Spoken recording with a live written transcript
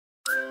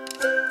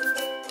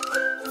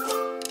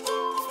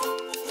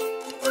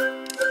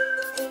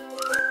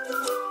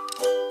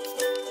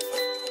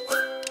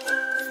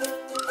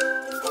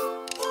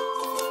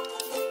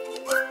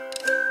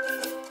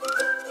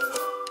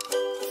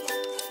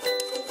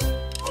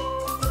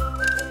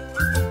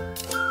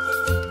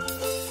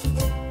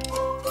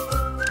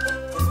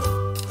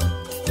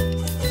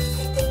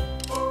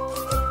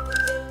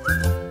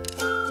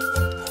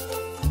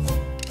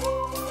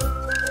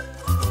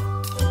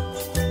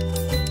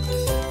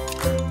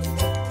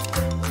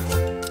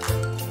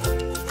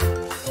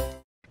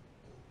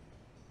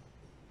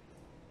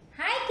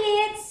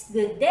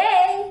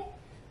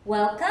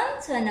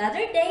to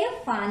another day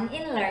of fun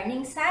in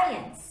learning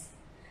science.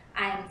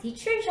 I'm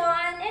Teacher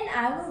John and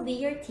I will be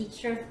your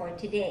teacher for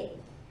today.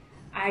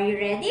 Are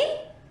you ready?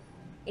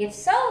 If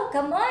so,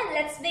 come on,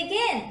 let's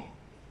begin.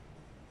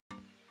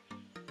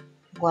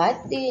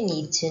 What do you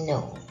need to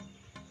know?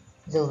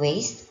 The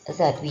waste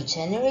that we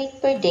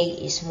generate per day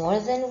is more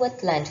than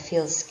what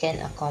landfills can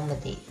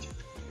accommodate.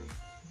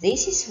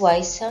 This is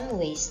why some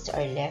wastes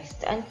are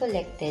left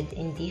uncollected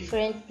in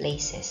different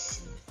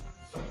places.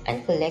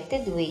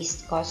 Uncollected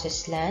waste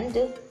causes land,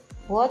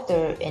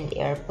 water, and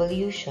air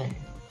pollution,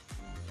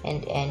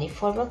 and any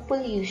form of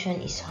pollution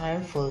is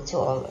harmful to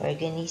all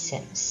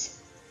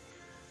organisms.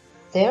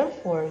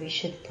 Therefore, we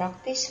should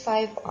practice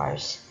 5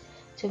 Rs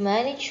to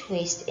manage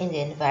waste in the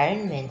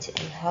environment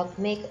and help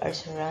make our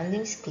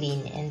surroundings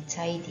clean and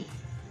tidy.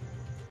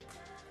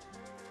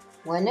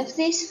 One of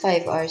these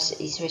 5 Rs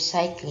is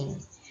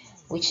recycling,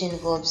 which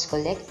involves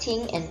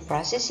collecting and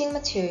processing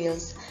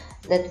materials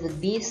that would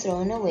be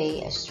thrown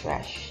away as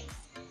trash,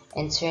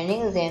 and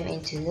turning them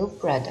into new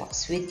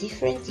products with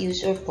different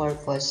use or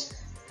purpose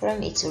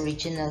from its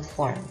original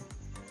form.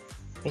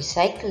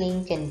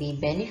 Recycling can be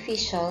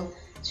beneficial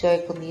to our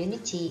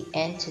community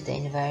and to the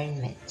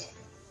environment.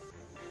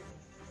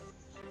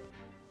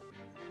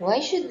 Why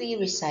should we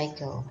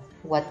recycle?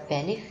 What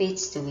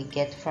benefits do we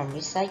get from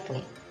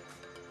recycling?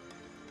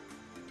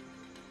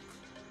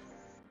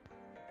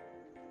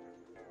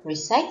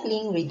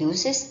 Recycling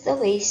reduces the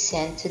waste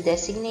sent to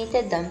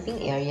designated dumping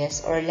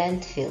areas or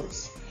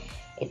landfills.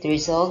 It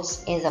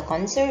results in the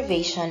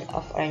conservation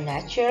of our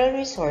natural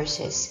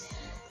resources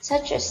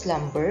such as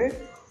lumber,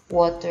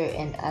 water,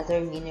 and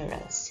other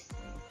minerals.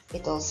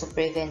 It also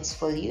prevents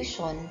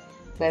pollution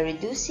by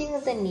reducing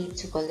the need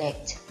to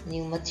collect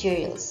new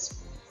materials.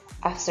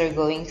 After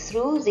going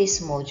through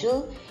this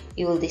module,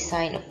 you will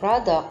design a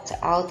product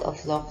out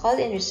of local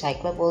and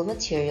recyclable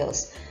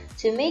materials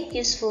to make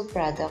useful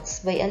products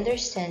by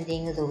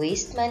understanding the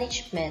waste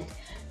management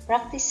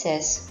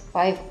practices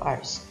 5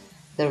 Rs: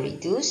 the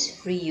reduce,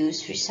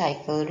 reuse,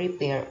 recycle,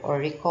 repair, or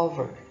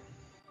recover.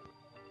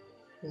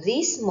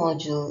 This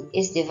module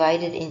is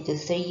divided into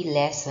 3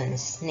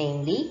 lessons,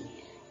 namely,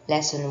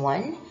 Lesson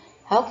 1,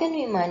 how can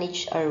we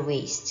manage our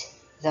waste?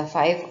 The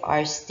 5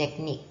 Rs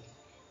technique,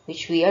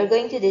 which we are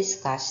going to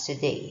discuss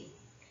today.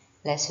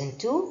 Lesson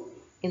 2,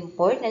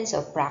 importance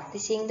of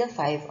practicing the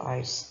 5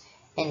 Rs.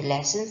 And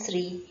Lesson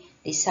 3,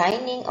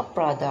 designing a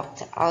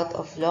product out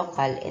of local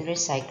and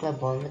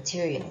recyclable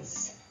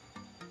materials.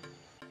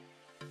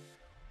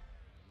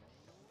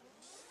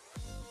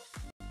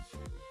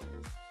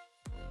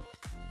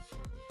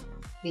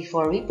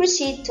 Before we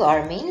proceed to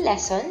our main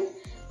lesson,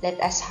 let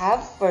us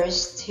have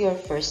first your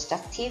first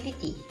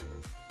activity,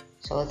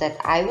 so that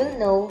I will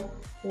know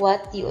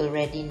what you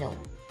already know.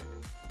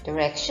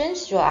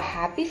 Directions: draw a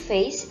happy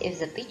face if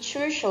the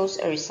picture shows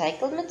a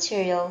recycled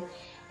material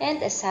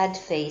and a sad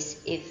face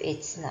if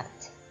it's not.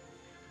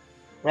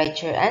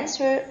 Write your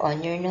answer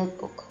on your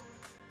notebook.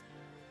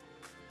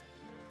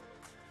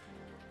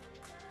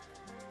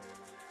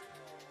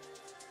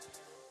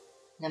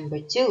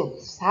 Number 2,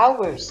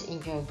 flowers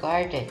in your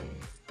garden.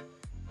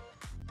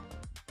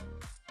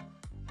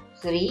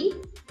 3,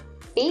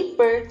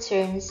 paper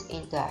turns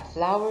into a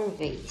flower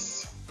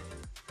vase.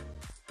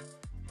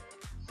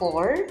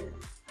 4,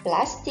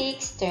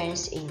 plastics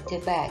turns into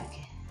bag.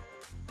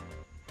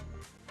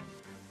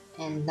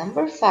 And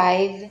number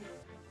 5,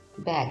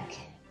 bag.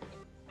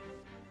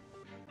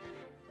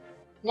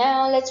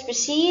 Now let's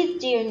proceed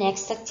to your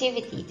next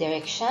activity.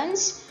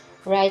 Directions: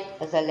 write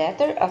the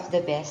letter of the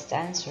best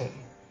answer.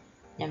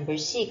 Number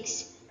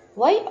 6,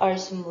 why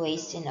are some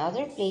waste in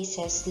other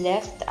places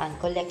left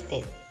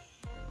uncollected?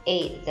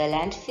 A, the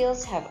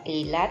landfills have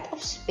a lot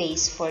of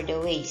space for the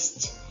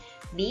waste.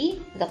 B,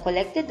 the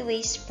collected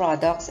waste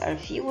products are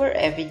fewer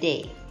every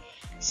day.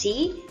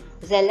 C,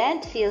 the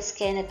landfills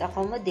cannot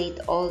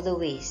accommodate all the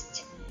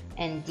waste.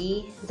 And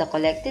D, the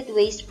collected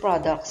waste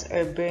products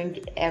are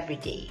burned every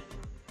day.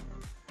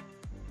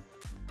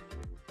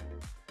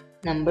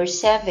 Number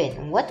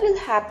 7, what will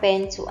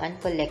happen to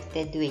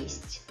uncollected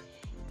waste?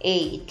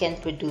 A, it can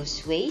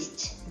produce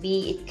waste.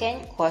 B, it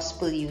can cause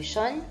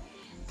pollution.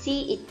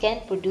 C, it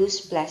can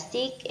produce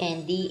plastic.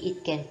 And D,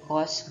 it can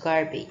cause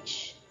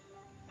garbage.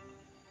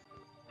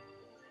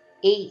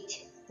 8.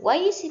 Why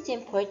is it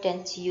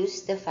important to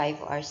use the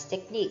 5 Rs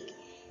technique?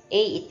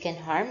 A, it can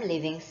harm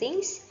living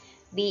things.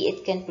 B,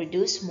 it can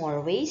produce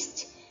more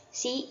waste.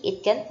 C,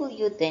 it can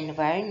pollute the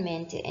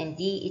environment. And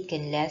D, it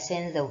can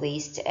lessen the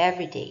waste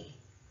every day.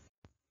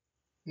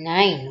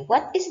 9.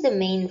 What is the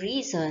main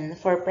reason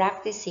for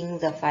practicing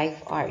the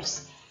 5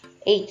 Rs?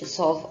 A, to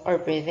solve or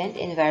prevent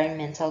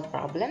environmental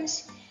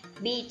problems.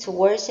 B, to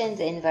worsen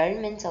the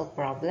environmental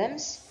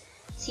problems.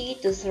 C,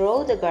 to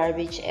throw the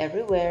garbage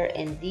everywhere.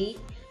 And D,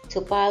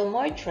 to pile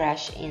more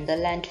trash in the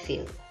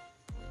landfill.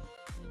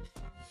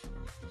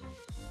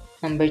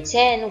 Number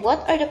 10.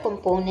 What are the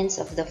components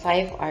of the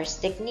 5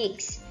 Rs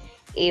techniques?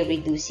 A,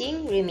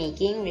 reducing,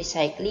 remaking,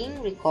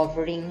 recycling,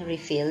 recovering,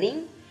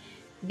 refilling.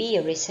 B,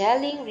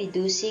 reselling,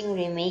 reducing,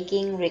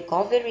 remaking,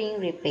 recovering,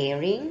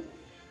 repairing.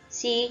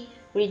 C,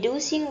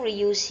 reducing,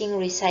 reusing,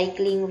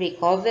 recycling,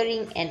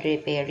 recovering, and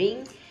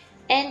repairing.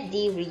 And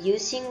D,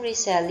 reusing,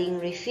 reselling,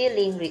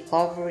 refilling,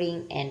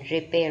 recovering, and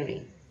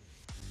repairing.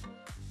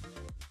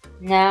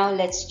 Now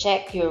let's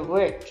check your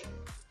work.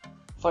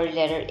 For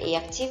letter A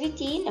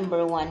activity,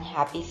 number 1,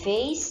 happy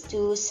face,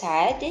 2,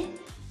 sad,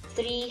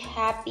 3,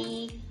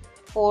 happy,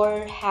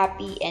 4,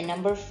 happy, and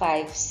number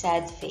 5,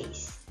 sad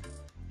face.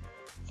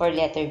 For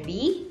letter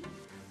B,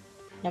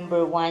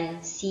 number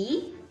 1,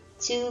 C,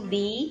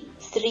 2B,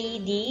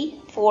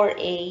 3D,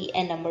 4A,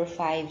 and number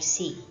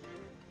 5C.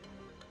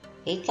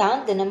 Okay,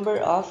 count the number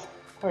of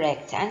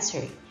correct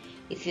answer.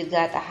 If you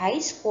got a high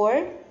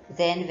score,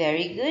 then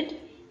very good.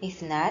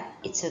 If not,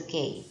 it's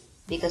okay,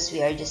 because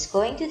we are just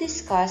going to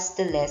discuss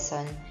the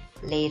lesson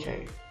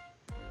later.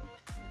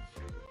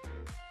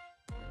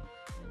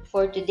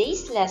 For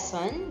today's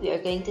lesson, we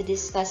are going to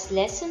discuss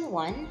lesson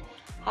 1,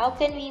 how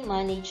can we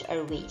manage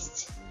our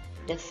waste?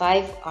 The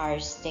 5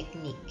 Rs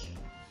technique.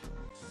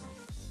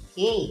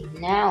 Okay,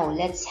 now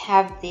let's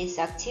have this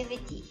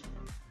activity.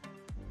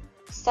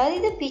 Study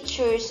the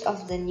pictures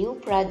of the new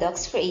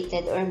products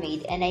created or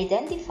made and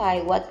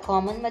identify what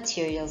common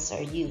materials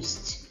are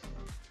used.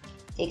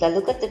 Take a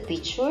look at the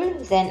picture,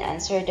 then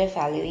answer the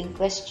following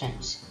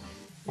questions.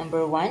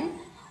 Number 1,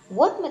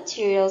 what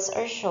materials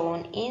are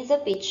shown in the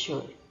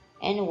picture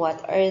and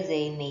what are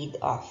they made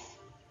of?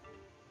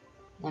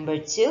 Number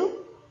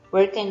 2,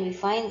 where can we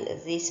find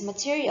these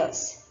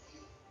materials?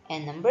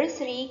 And number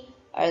 3,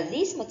 are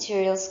these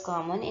materials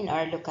common in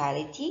our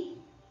locality?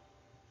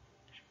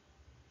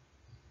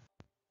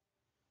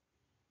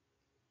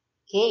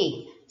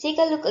 Okay, take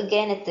a look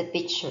again at the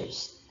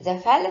pictures. The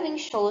following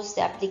shows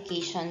the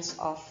applications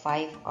of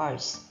 5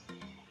 Rs.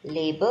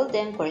 Label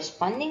them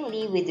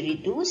correspondingly with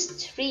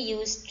reduced,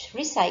 reused,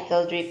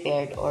 recycled,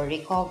 repaired, or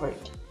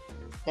recovered.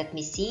 Let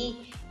me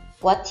see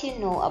what you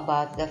know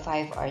about the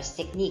 5 Rs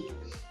technique.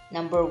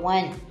 Number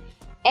 1,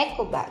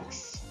 eco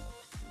bags.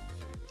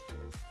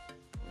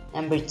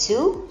 Number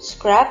 2,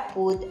 scrap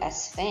wood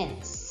as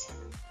fence.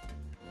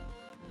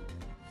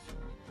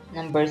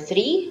 Number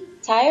 3,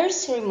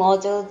 tires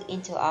remodeled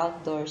into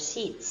outdoor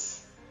seats.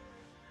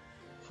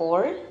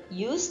 4,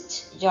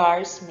 used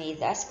jars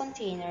made as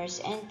containers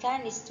and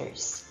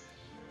canisters.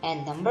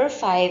 And number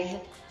 5,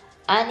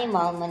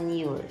 animal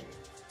manure.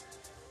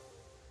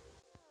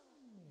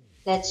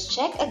 Let's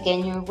check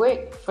again your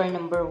work. For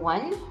number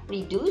 1,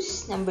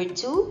 reduce. Number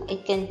 2,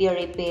 it can be a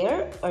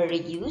repair or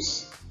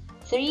reuse.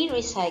 3,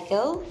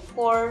 recycle.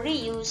 4,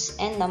 reuse.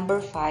 And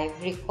number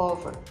 5,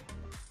 recover.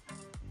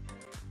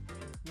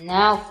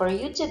 Now, for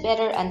you to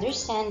better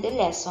understand the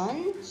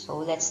lesson, so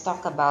let's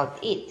talk about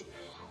it.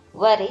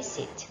 What is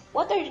it?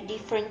 What are the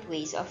different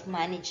ways of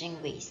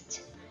managing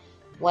waste?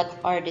 What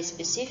are the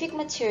specific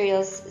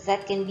materials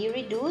that can be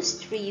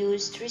reduced,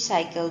 reused,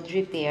 recycled,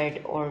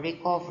 repaired, or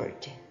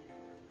recovered?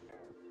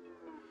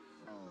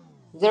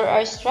 There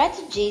are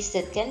strategies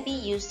that can be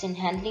used in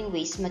handling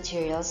waste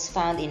materials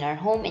found in our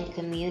home and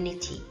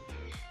community.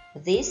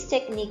 This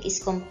technique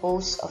is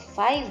composed of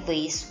 5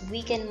 ways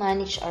we can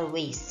manage our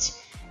waste,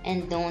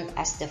 and known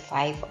as the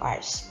 5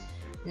 Rs.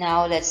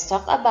 Now let's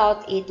talk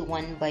about it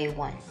one by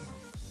one.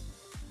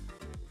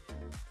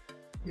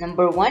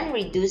 Number 1,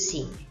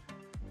 reducing.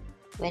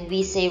 When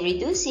we say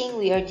reducing,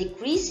 we are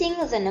decreasing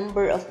the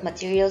number of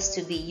materials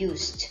to be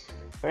used.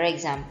 For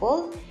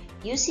example,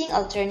 using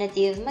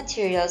alternative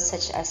materials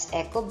such as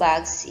eco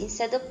bags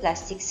instead of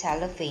plastic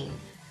cellophane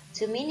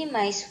to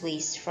minimize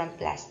waste from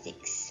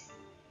plastics.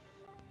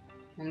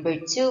 Number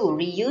 2,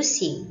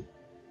 reusing.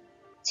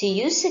 To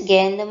use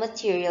again the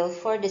material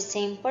for the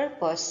same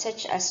purpose,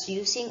 such as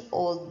using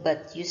old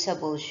but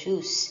usable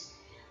shoes.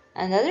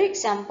 Another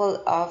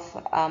example of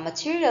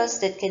materials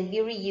that can be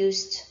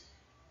reused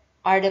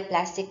are the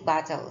plastic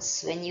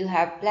bottles. When you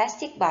have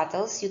plastic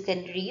bottles, you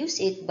can reuse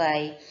it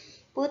by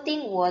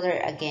putting water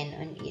again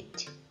on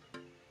it.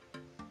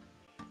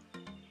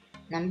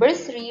 Number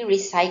 3,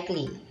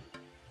 recycling.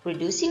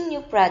 Producing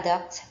new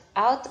products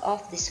out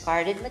of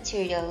discarded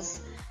materials,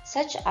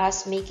 such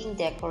as making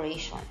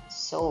decorations.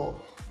 So,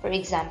 for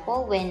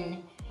example,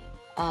 when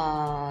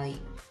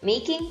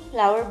making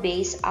flower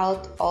base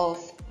out of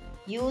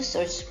used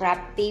or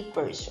scrap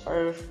papers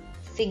or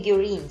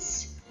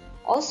figurines.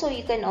 Also,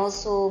 you can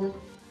also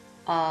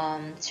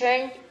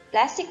turn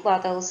plastic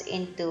bottles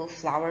into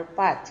flower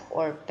pot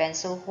or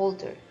pencil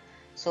holder.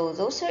 So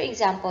those are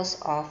examples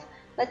of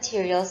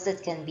materials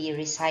that can be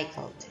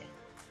recycled.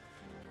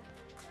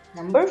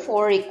 Number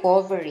 4,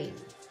 recovering.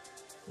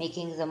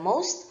 Making the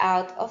most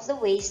out of the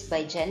waste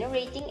by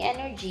generating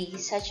energy,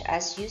 such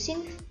as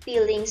using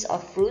peelings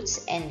of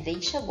fruits and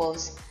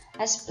vegetables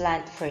as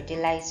plant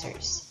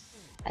fertilizers.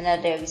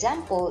 Another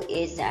example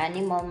is the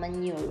animal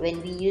manure,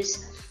 when we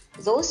use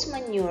those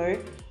manure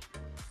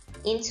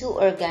into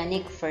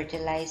organic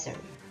fertilizer.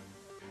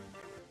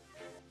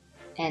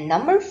 And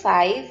number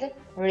 5,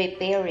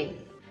 repairing.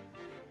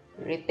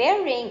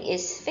 Repairing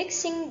is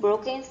fixing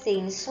broken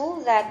things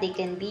so that they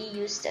can be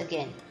used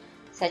again,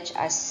 such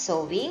as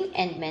sewing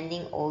and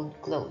mending old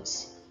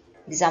clothes.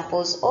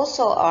 Examples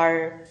also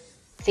are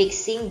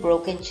fixing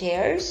broken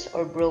chairs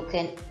or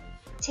broken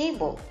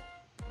table.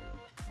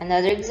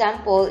 Another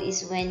example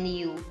is when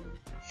you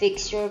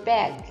fix your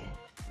bag.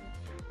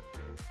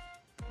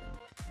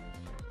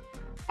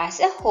 As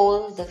a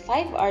whole, the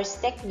 5 Rs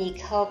technique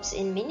helps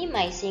in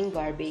minimizing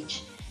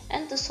garbage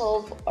and to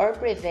solve or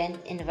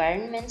prevent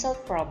environmental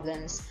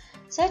problems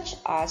such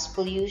as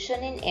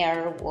pollution in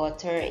air,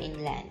 water,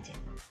 and land.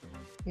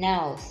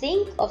 Now,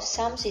 think of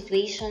some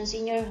situations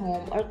in your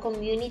home or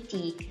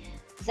community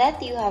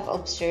that you have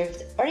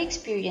observed or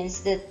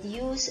experienced that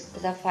use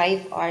the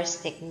 5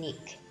 Rs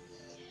technique.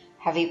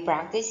 Have you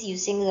practiced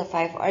using the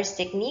 5 Rs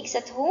techniques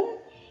at home,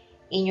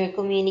 in your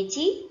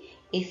community?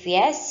 If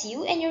yes,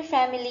 you and your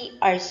family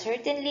are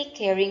certainly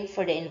caring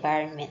for the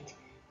environment.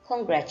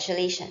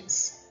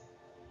 Congratulations!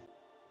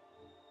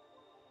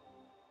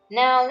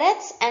 Now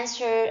let's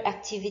answer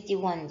Activity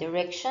 1,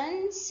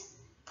 Directions.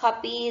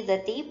 Copy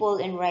the table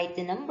and write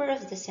the number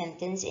of the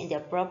sentence in the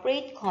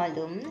appropriate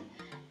column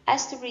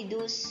as to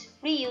reduce,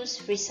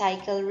 reuse,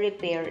 recycle,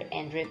 repair,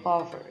 and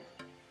recover.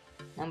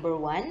 Number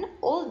 1,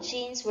 old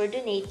jeans were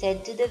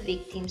donated to the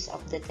victims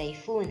of the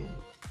typhoon.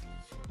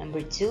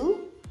 Number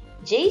 2,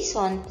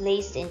 Jason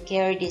placed and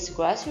carried his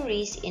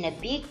groceries in a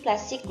big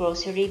plastic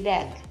grocery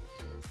bag.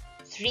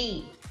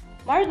 3,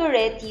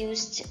 Margaret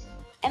used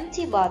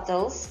empty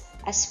bottles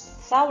as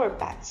flower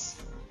pots.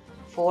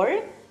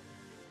 4,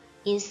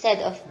 instead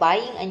of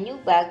buying a new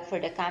bag for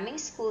the coming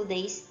school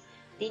days,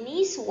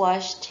 Denise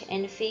washed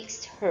and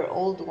fixed her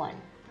old one.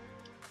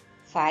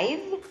 5,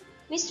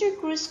 Mr.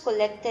 Cruz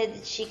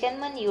collected chicken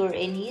manure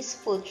in his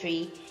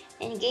poultry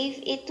and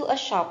gave it to a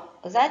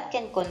shop that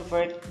can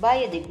convert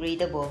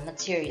biodegradable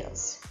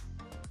materials.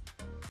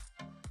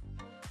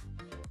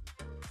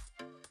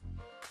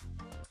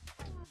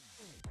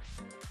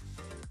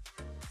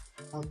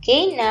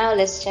 Okay, now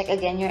let's check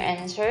again your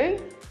answer.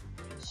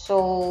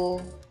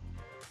 So,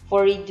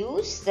 for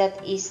reduce,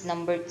 that is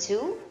number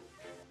 2.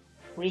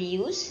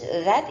 Reuse,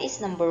 that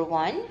is number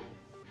 1.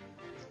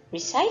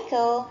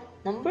 Recycle,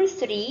 number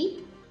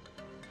 3.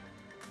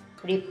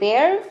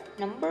 Repair,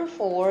 number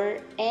 4.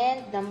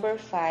 And number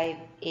 5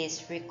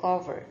 is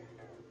recover.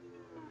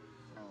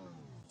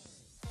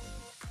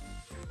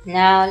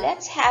 Now,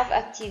 let's have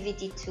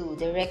Activity 2.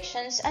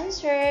 Directions.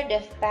 Answer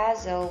the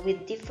puzzle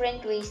with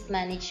different waste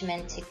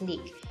management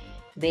technique.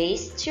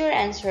 Base your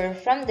answer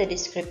from the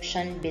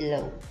description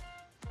below.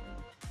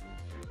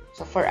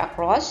 So for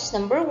across,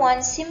 number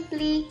 1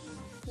 simply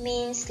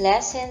means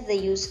lessen the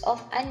use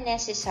of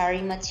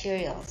unnecessary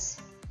materials.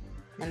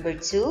 Number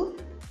 2,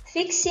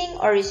 fixing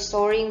or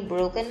restoring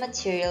broken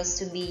materials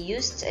to be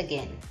used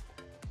again.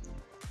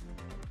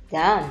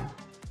 Down.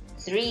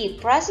 3,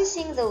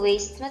 processing the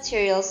waste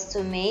materials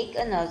to make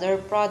another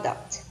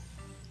product.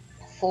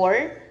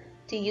 4,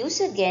 to use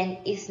again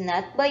if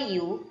not by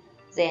you,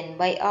 then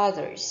by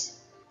others.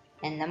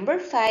 And number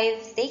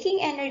 5, taking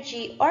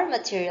energy or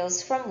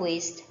materials from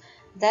waste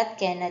that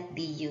cannot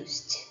be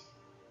used.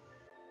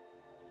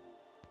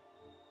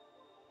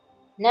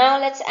 Now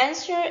let's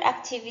answer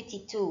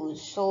Activity 2.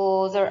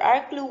 So there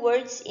are clue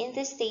words in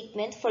this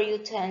statement for you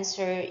to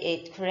answer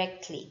it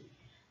correctly.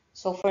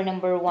 So for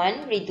number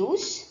 1,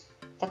 reduce,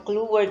 the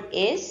clue word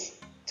is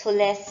to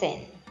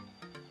lessen.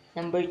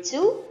 Number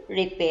 2,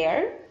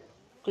 repair,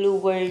 clue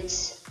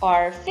words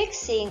are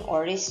fixing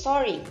or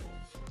restoring.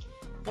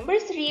 Number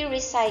 3,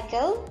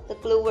 recycle, the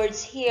clue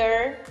words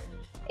here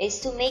is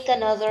to make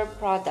another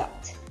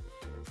product.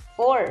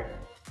 4,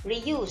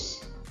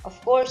 reuse, of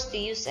course to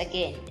use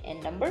again.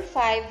 And number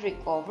 5,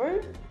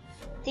 recover,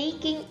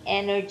 taking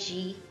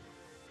energy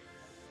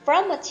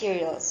from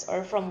materials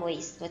or from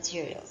waste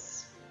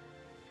materials.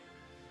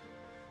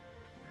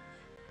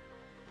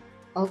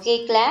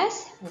 Okay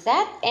class,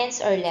 that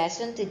ends our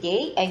lesson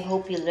today. I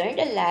hope you learned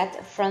a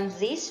lot from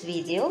this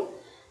video.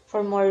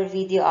 For more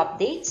video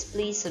updates,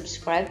 please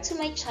subscribe to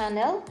my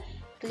channel,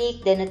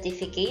 click the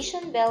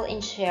notification bell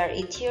and share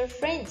it to your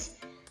friends.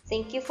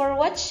 Thank you for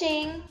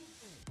watching.